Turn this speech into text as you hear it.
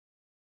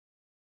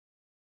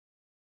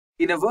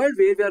In a world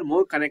where we are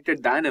more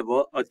connected than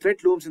ever, a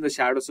threat looms in the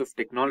shadows of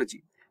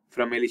technology.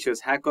 From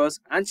malicious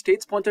hackers and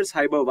state-sponsored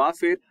cyber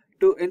warfare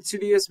to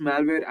insidious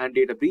malware and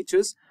data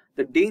breaches,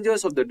 the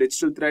dangers of the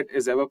digital threat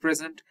is ever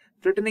present,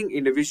 threatening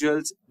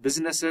individuals,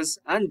 businesses,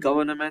 and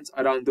governments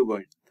around the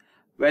world.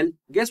 Well,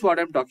 guess what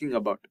I'm talking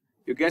about?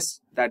 You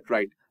guessed that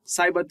right.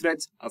 Cyber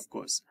threats, of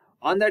course.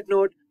 On that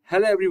note,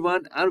 hello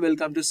everyone and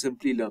welcome to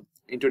Simplilearn.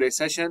 In today's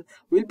session,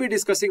 we'll be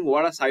discussing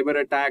what are cyber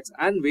attacks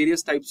and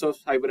various types of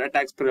cyber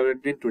attacks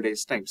prevalent in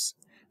today's times.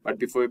 But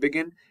before we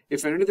begin,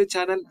 if you're new to the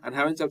channel and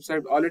haven't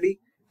subscribed already,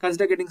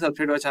 consider getting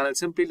subscribed to our channel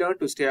Simplilearn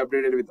to stay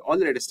updated with all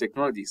the latest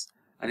technologies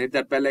and hit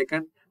that bell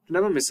icon to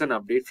never miss an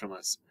update from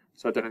us.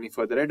 So without any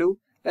further ado,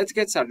 let's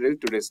get started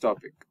with today's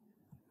topic.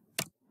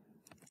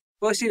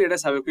 Firstly, let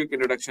us have a quick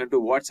introduction to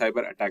what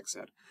cyber attacks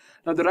are.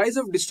 Now, the rise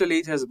of digital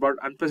age has brought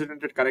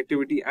unprecedented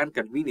connectivity and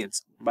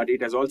convenience, but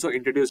it has also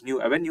introduced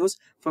new avenues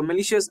for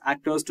malicious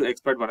actors to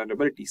exploit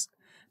vulnerabilities.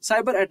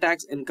 Cyber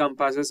attacks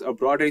encompasses a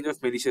broad range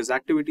of malicious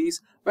activities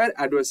where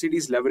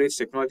adversaries leverage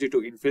technology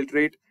to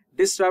infiltrate,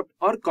 disrupt,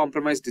 or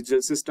compromise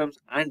digital systems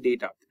and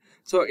data.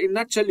 So, in a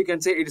nutshell, you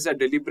can say it is a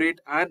deliberate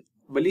and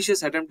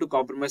malicious attempt to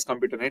compromise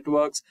computer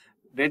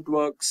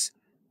networks,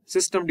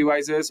 system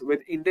devices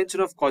with intention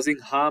of causing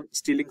harm,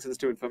 stealing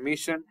sensitive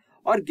information,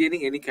 or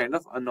gaining any kind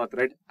of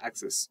unauthorized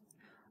access.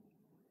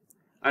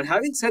 And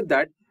having said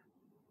that,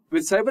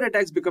 with cyber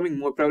attacks becoming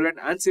more prevalent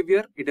and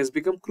severe, it has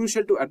become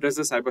crucial to address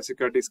the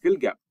cybersecurity skill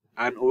gap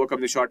and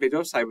overcome the shortage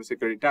of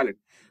cybersecurity talent.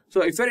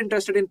 So if you're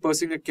interested in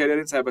pursuing a career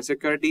in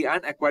cybersecurity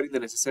and acquiring the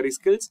necessary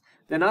skills,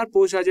 then our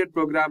postgraduate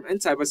program in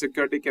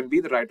cybersecurity can be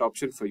the right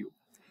option for you.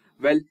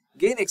 Well,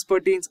 gain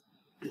expertise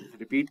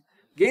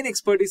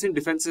in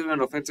defensive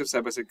and offensive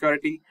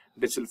cybersecurity,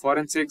 digital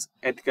forensics,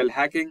 ethical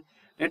hacking,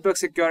 network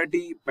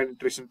security,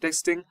 penetration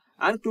testing,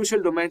 and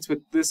crucial domains with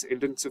this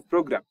intensive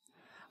program.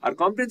 Our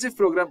comprehensive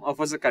program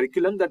offers a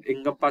curriculum that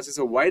encompasses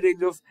a wide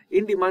range of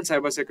in-demand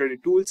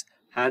cybersecurity tools,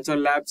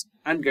 hands-on labs,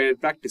 and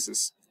guided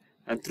practices.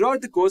 And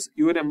throughout the course,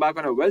 you will embark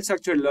on a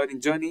well-structured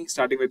learning journey,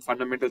 starting with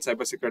fundamental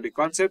cybersecurity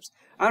concepts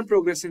and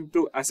progressing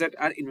through asset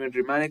and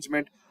inventory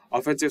management,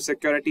 offensive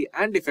security,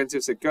 and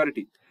defensive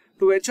security.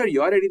 To ensure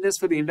your readiness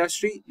for the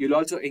industry, you'll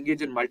also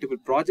engage in multiple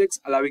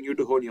projects, allowing you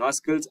to hone your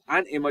skills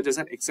and emerge as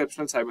an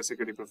exceptional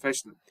cybersecurity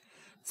professional.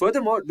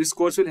 Furthermore, this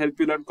course will help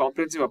you learn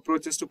comprehensive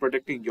approaches to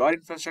protecting your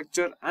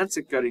infrastructure and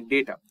securing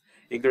data,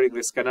 including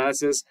risk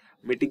analysis,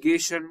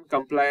 mitigation,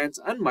 compliance,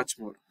 and much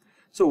more.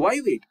 So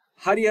why wait?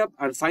 Hurry up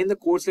and find the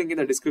course link in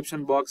the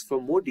description box for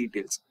more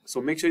details.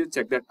 So make sure you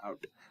check that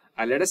out.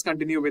 And let us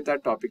continue with our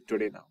topic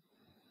today now.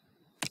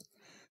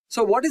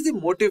 So what is the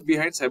motive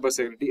behind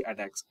cybersecurity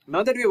attacks?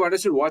 Now that we have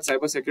understood what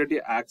cybersecurity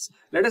acts,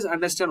 let us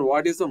understand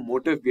what is the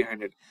motive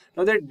behind it.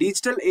 Now the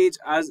digital age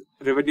has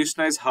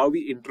revolutionized how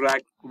we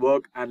interact,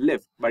 work, and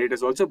live, but it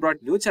has also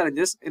brought new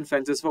challenges and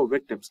fences for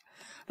victims.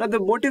 Now the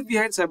motive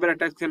behind cyber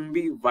attacks can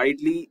be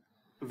widely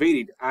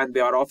varied, and they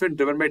are often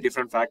driven by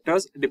different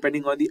factors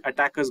depending on the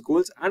attacker's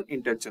goals and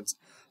intentions.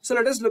 So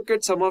let us look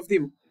at some of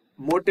the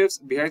motives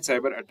behind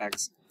cyber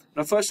attacks.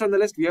 Now first on the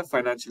list we have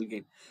financial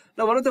gain.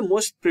 Now one of the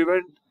most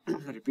prevalent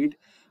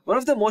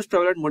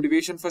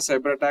motivation for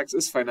cyber attacks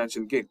is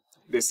financial gain.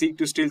 They seek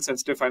to steal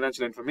sensitive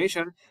financial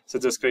information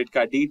such as credit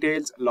card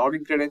details,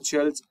 login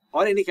credentials,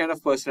 or any kind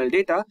of personal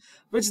data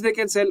which they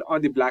can sell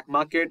on the black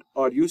market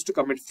or use to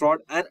commit fraud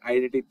and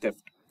identity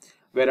theft,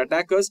 where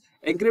attackers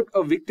encrypt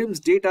a victim's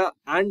data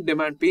and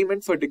demand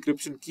payment for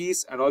decryption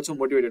keys, and also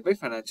motivated by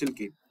financial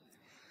gain.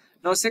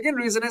 Now second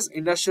reason is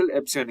industrial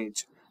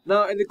espionage.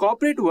 Now, in the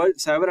corporate world,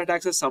 cyber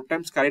attacks are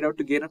sometimes carried out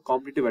to gain a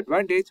competitive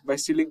advantage by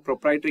stealing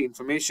proprietary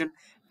information,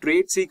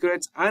 trade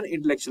secrets, and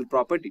intellectual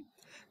property.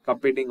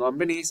 Competing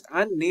companies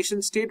and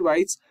nations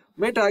statewide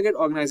may target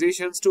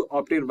organizations to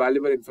obtain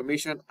valuable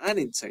information and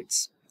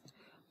insights.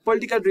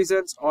 Political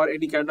reasons or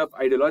any kind of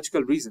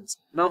ideological reasons.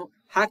 Now,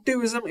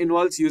 hacktivism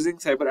involves using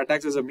cyber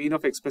attacks as a means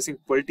of expressing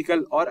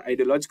political or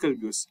ideological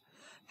views.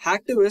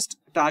 Hacktivists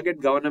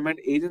target government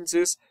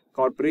agencies,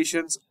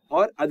 corporations,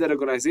 or other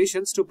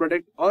organizations to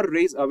protect or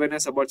raise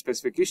awareness about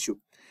specific issue.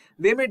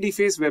 They may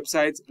deface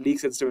websites, leak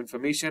sensitive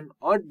information,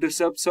 or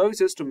disrupt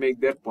services to make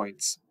their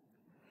points.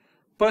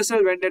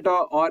 Personal vendetta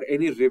or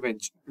any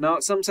revenge. Now,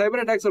 some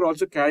cyber attacks are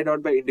also carried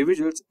out by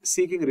individuals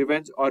seeking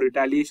revenge or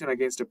retaliation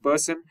against a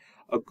person,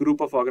 a group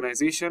of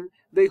organization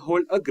they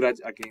hold a grudge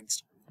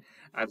against.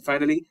 And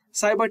finally,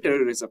 cyber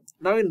terrorism.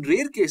 Now, in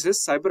rare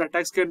cases, cyber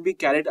attacks can be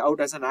carried out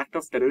as an act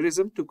of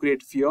terrorism to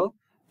create fear,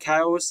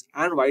 chaos,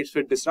 and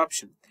widespread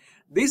disruption.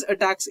 These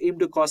attacks aim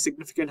to cause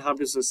significant harm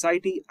to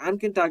society and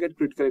can target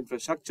critical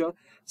infrastructure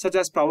such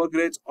as power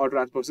grids or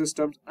transport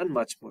systems and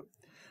much more.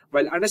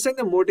 While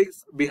understanding the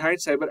motives behind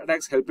cyber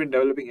attacks help in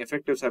developing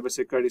effective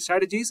cybersecurity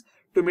strategies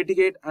to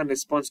mitigate and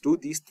respond to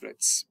these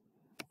threats.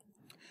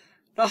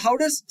 Now, how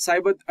does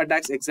cyber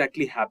attacks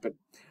exactly happen?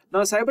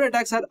 Now, cyber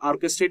attacks are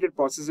orchestrated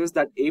processes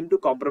that aim to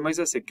compromise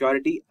the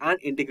security and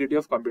integrity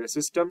of computer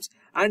systems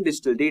and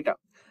digital data.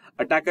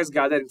 Attackers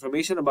gather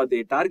information about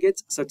their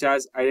targets, such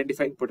as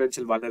identifying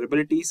potential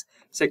vulnerabilities,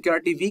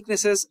 security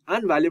weaknesses,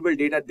 and valuable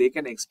data they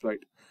can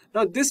exploit.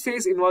 Now, this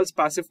phase involves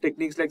passive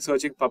techniques like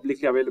searching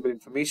publicly available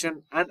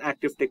information and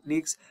active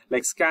techniques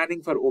like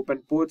scanning for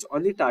open ports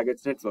on the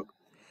target's network.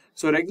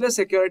 So, regular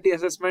security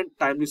assessment,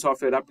 timely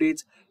software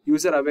updates,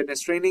 user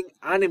awareness training,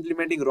 and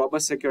implementing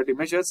robust security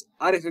measures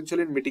are essential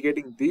in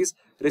mitigating these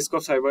risks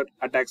of cyber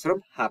attacks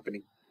from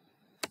happening.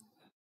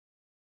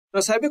 Now,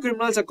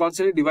 cybercriminals are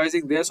constantly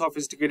devising their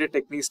sophisticated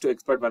techniques to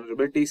exploit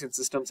vulnerabilities in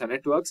systems and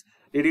networks,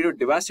 leading to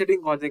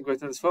devastating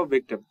consequences for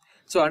victims.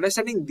 So,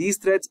 understanding these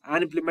threats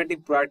and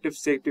implementing proactive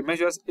safety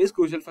measures is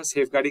crucial for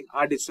safeguarding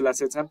our digital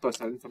assets and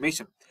personal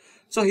information.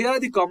 So, here are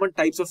the common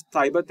types of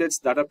cyber threats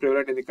that are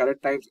prevalent in the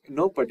current times in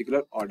no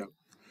particular order.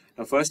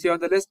 Now, firstly on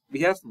the list,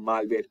 we have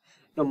malware.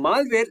 Now,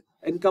 malware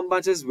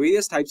encompasses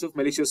various types of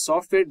malicious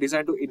software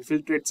designed to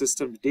infiltrate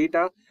systems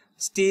data,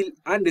 steal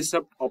and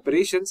disrupt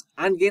operations,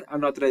 and gain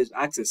unauthorized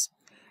access.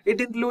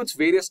 It includes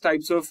various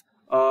types of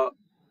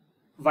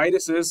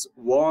viruses,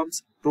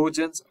 worms,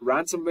 trojans,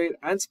 ransomware,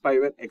 and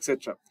spyware,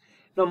 etc.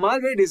 Now,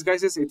 malware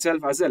disguises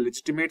itself as a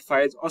legitimate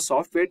files or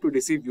software to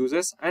deceive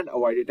users and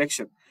avoid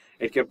detection.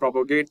 It can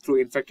propagate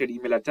through infected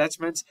email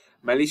attachments,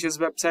 malicious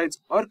websites,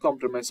 or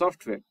compromised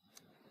software.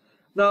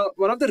 Now,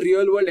 one of the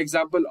real-world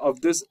example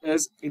of this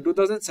is in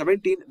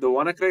 2017, the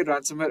WannaCry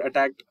ransomware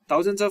attacked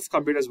thousands of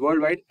computers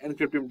worldwide,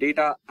 encrypting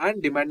data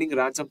and demanding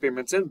ransom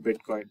payments in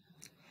Bitcoin.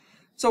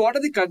 So, what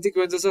are the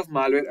consequences of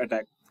malware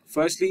attack?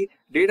 Firstly,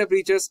 data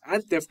breaches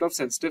and theft of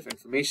sensitive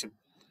information.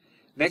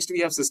 Next, we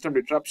have system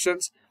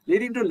disruptions,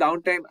 leading to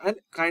downtime and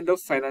kind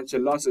of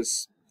financial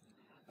losses.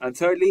 And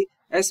thirdly,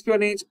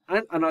 espionage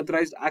and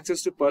unauthorized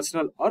access to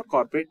personal or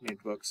corporate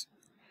networks.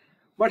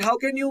 But how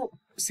can you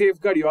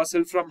safeguard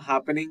yourself from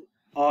happening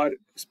or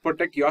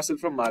protect yourself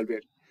from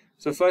malware?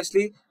 So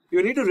firstly,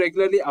 you need to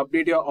regularly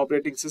update your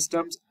operating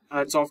systems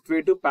and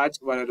software to patch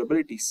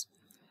vulnerabilities.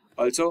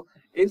 Also,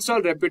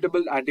 install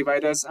reputable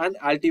antivirus and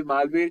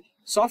anti-malware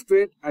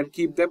software and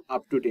keep them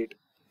up to date.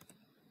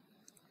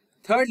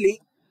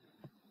 Thirdly,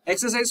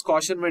 exercise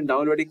caution when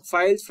downloading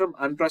files from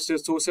untrusted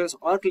sources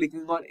or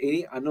clicking on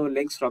any unknown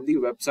links from the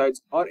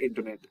websites or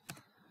internet.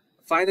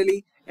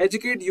 Finally,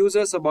 educate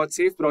users about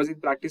safe browsing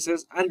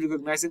practices and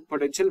recognizing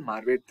potential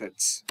malware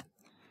threats.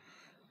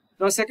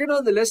 Now, second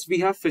on the list, we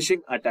have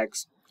phishing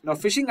attacks. Now,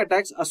 phishing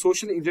attacks are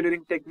social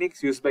engineering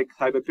techniques used by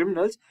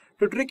cybercriminals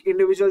to trick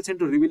individuals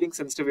into revealing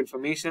sensitive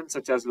information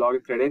such as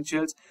login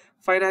credentials,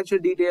 financial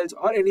details,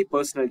 or any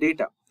personal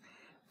data.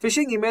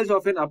 Phishing emails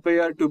often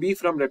appear to be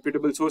from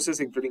reputable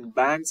sources including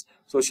banks,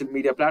 social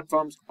media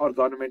platforms, or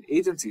government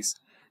agencies.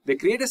 They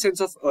create a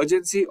sense of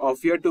urgency or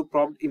fear to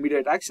prompt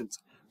immediate actions.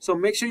 So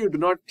make sure you do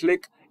not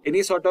click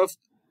any sort of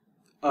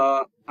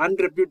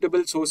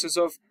unreputable sources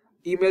of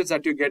emails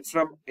that you get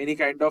from any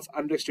kind of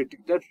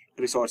unrestricted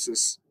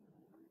resources.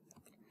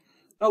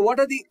 Now, what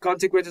are the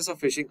consequences of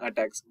phishing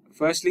attacks?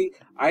 Firstly,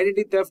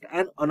 identity theft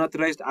and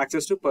unauthorized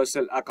access to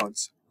personal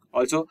accounts.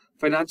 Also,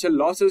 financial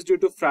losses due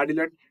to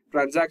fraudulent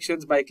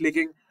transactions by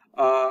clicking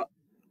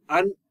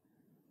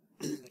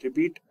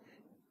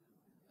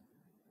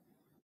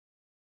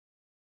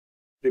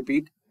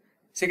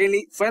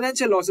Secondly,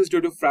 financial losses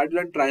due to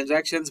fraudulent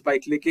transactions by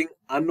clicking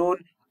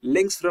unknown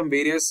links from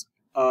various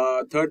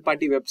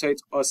third-party websites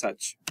or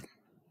such.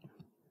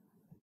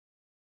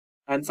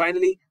 And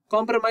finally,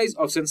 compromise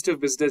of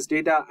sensitive business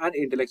data and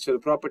intellectual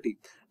property.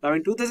 Now,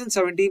 in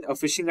 2017, a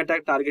phishing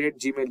attack targeted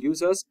Gmail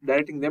users,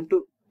 directing them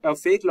to a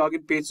fake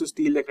login page to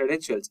steal their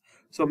credentials.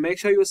 So make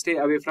sure you stay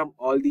away from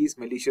all these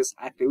malicious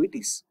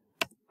activities.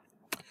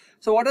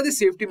 So what are the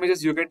safety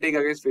measures you can take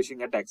against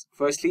phishing attacks?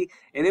 Firstly,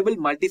 enable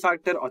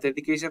multi-factor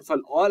authentication for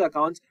all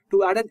accounts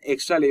to add an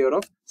extra layer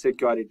of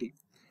security.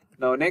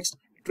 Now next,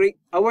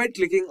 avoid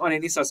clicking on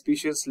any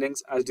suspicious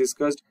links as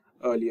discussed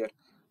earlier.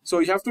 So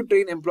you have to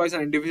train employees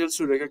and individuals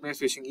to recognize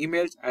phishing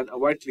emails and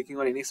avoid clicking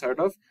on any sort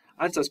of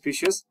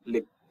unsuspicious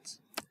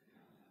links.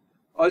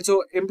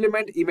 Also,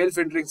 implement email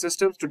filtering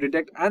systems to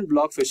detect and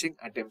block phishing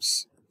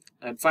attempts.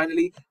 And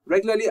finally,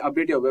 regularly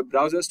update your web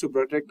browsers to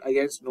protect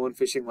against known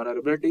phishing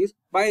vulnerabilities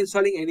by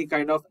installing any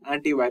kind of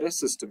antivirus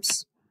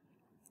systems.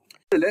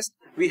 On the list,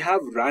 we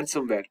have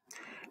ransomware.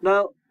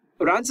 Now,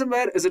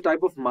 ransomware is a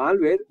type of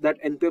malware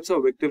that encrypts a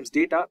victim's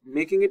data,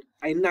 making it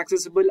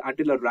inaccessible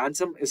until a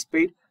ransom is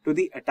paid to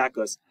the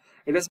attackers.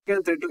 It is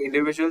a threat to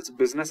individuals,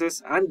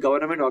 businesses, and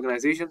government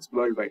organizations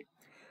worldwide.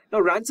 Now,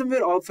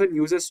 ransomware often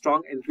uses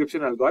strong encryption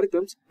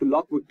algorithms to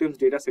lock victims'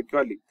 data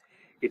securely.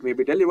 It may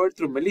be delivered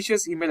through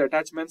malicious email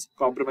attachments,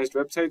 compromised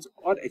websites,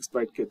 or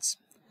exploit kits.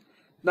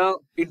 Now,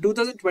 in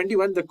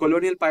 2021, the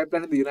Colonial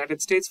Pipeline in the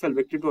United States fell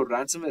victim to a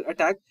ransomware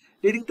attack,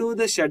 leading to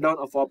the shutdown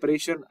of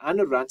operation and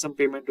a ransom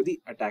payment to the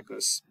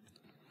attackers.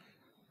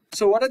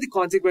 So, what are the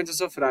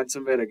consequences of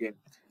ransomware again?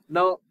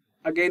 Now,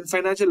 again,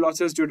 financial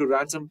losses due to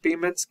ransom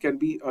payments can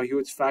be a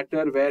huge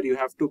factor where you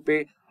have to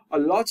pay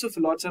lots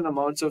and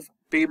amounts of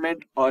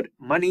payment or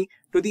money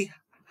to the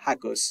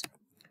hackers.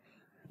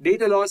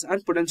 Data loss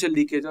and potential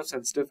leakage of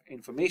sensitive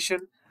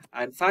information.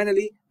 And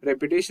finally,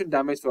 reputation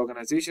damage for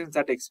organizations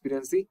that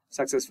experience the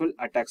successful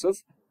attacks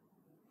of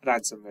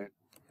ransomware.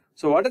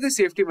 So what are the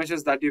safety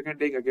measures that you can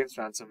take against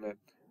ransomware?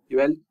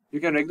 Well, you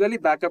can regularly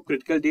back up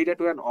critical data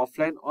to an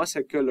offline or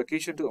secure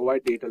location to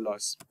avoid data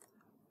loss.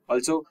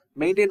 Also,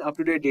 maintain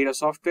up-to-date data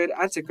software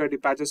and security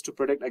patches to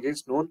protect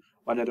against known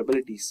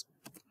vulnerabilities.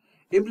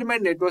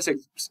 Implement network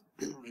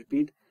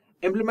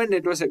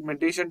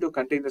segmentation to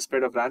contain the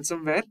spread of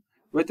ransomware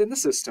within the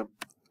system.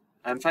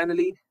 And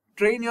finally,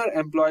 train your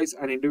employees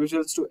and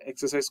individuals to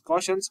exercise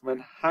cautions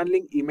when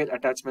handling email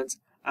attachments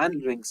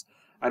and links,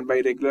 and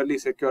by regularly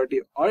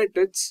security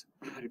audits,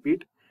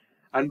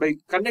 and by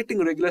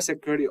conducting regular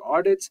security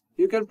audits,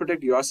 you can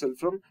protect yourself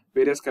from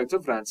various kinds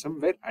of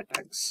ransomware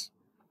attacks.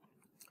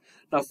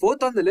 Now,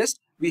 fourth on the list,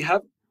 we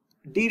have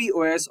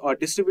DDoS or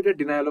Distributed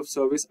Denial of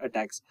Service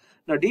attacks.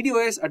 Now,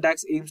 DDoS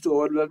attacks aims to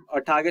overwhelm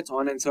or targets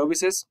online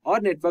services or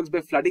networks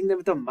by flooding them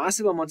with a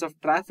massive amounts of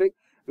traffic,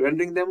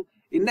 rendering them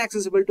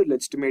inaccessible to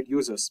legitimate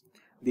users.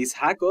 These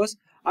hackers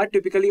are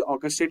typically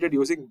orchestrated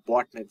using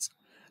botnets.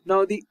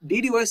 Now, the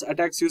DDoS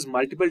attacks use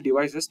multiple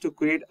devices to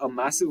create a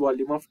massive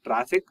volume of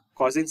traffic,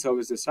 causing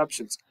service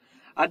disruptions.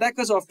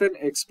 Attackers often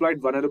exploit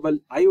vulnerable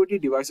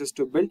IoT devices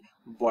to build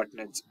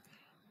botnets.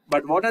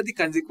 But what are the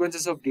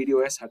consequences of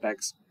DDoS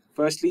attacks?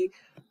 Firstly,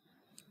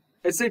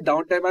 it's the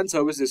downtime and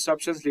service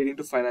disruptions leading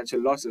to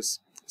financial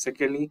losses.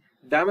 Secondly,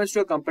 damage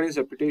to a company's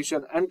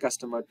reputation and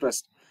customer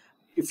trust.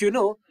 If you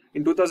know,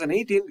 in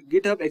 2018,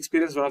 GitHub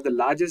experienced one of the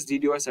largest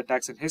DDoS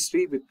attacks in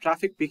history, with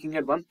traffic peaking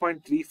at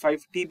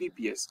 1.35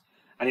 Tbps.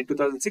 And in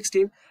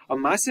 2016, a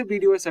massive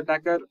DDoS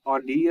attacker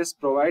on DES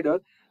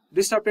provider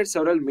disrupted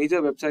several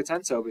major websites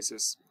and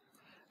services.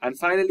 And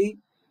finally,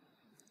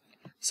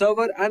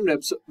 server and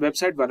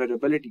website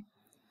vulnerability.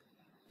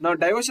 Now,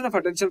 diversion of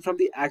attention from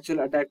the actual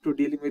attack to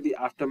dealing with the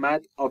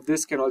aftermath of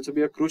this can also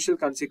be a crucial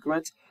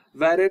consequence,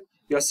 wherein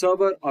your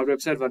server or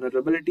website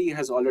vulnerability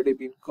has already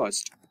been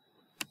caused.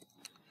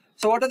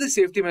 So, what are the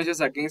safety measures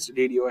against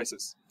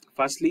DDoSs?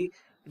 Firstly,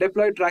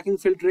 deploy traffic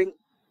filtering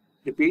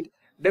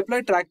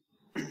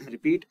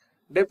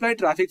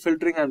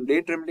and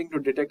rate limiting to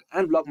detect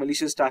and block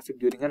malicious traffic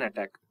during an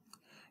attack.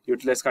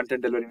 Utilize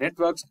content delivery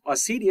networks or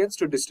CDNs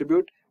to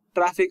distribute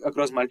traffic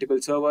across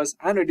multiple servers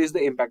and reduce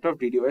the impact of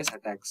DDoS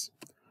attacks.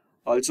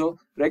 Also,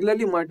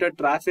 regularly monitor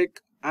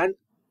traffic and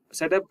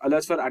set up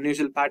alerts for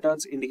unusual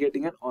patterns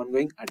indicating an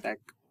ongoing attack.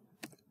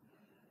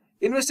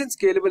 Invest in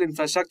scalable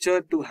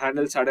infrastructure to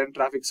handle sudden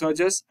traffic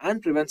surges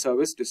and prevent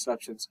service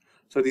disruptions.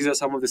 So these are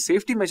some of the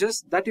safety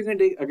measures that you can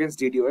take against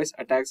DDoS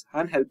attacks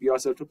and help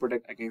yourself to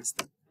protect against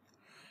them.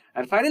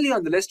 And finally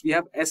on the list, we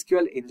have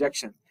SQL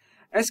injection.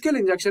 SQL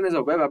injection is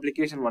a web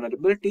application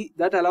vulnerability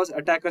that allows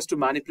attackers to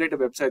manipulate a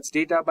website's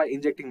data by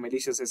injecting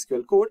malicious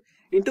SQL code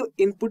into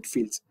input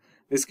fields.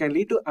 This can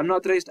lead to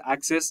unauthorized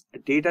access,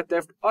 data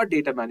theft, or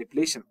data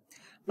manipulation.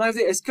 Now, if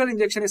the SQL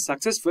injection is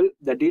successful,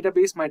 the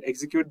database might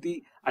execute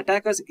the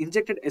attacker's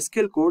injected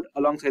SQL code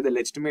alongside the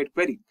legitimate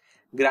query,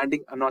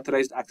 granting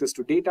unauthorized access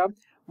to data,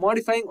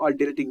 modifying or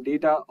deleting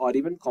data, or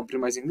even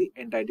compromising the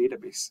entire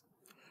database.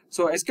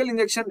 So, SQL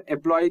injection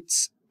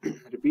exploits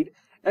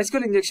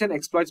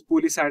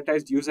poorly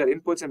sanitized user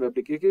inputs in web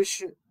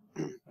application.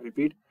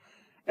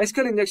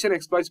 SQL injection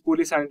exploits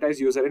poorly sanitized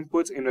user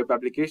inputs in web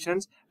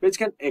applications, which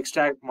can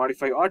extract,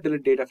 modify, or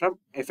delete data from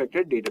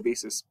affected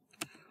databases.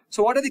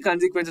 So what are the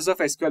consequences of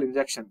SQL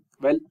injection?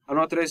 Well,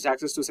 unauthorized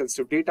access to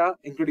sensitive data,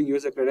 including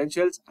user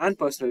credentials and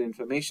personal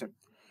information.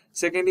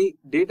 Secondly,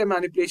 data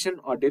manipulation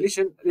or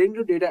deletion leading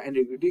to data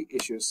integrity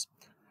issues.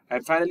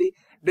 And finally,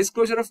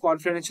 disclosure of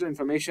confidential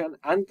information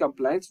and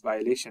compliance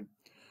violation.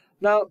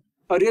 Now,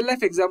 a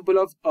real-life example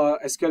of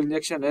SQL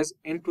injection is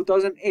in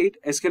 2008,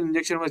 SQL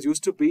injection was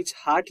used to breach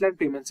Heartland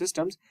payment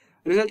systems,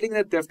 resulting in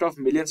the theft of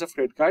millions of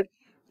credit card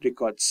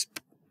records.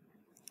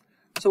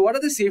 So what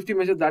are the safety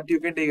measures that you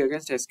can take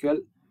against SQL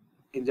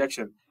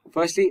injection?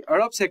 Firstly,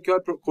 adopt secure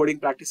coding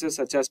practices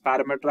such as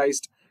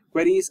parameterized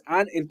queries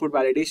and input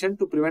validation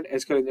to prevent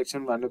SQL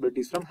injection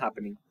vulnerabilities from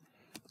happening.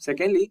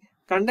 Secondly,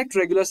 conduct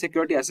regular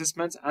security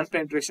assessments and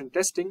penetration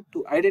testing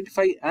to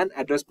identify and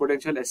address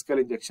potential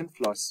SQL injection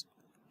flaws.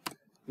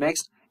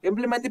 Next,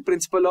 implement the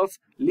principle of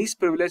least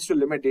privilege to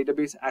limit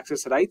database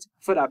access rights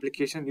for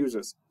application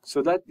users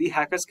so that the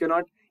hackers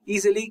cannot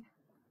easily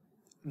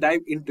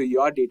dive into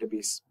your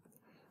database.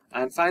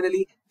 And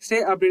finally,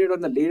 stay updated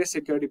on the latest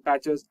security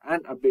patches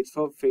and updates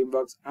for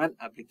frameworks and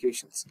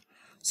applications.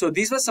 So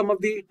these were some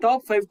of the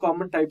top 5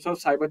 common types of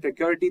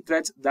cybersecurity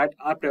threats that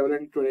are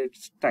prevalent in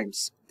today's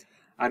times.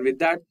 And with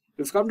that,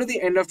 we've come to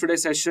the end of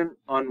today's session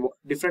on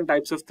different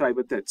types of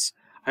cyber threats.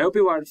 I hope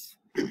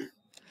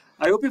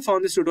you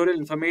found this tutorial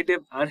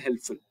informative and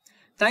helpful.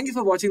 Thank you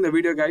for watching the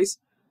video, guys.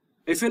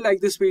 If you like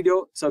this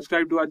video,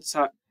 subscribe to our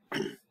channel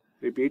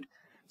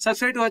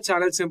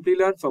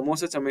Simplilearn for more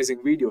such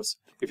amazing videos.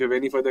 If you have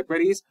any further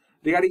queries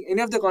regarding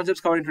any of the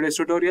concepts covered in today's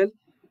tutorial,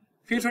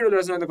 feel free to let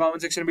us know in the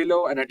comment section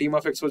below, and a team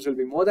of experts will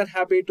be more than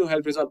happy to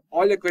help resolve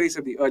all your queries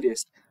at the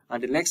earliest.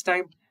 Until next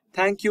time,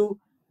 thank you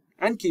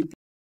and keep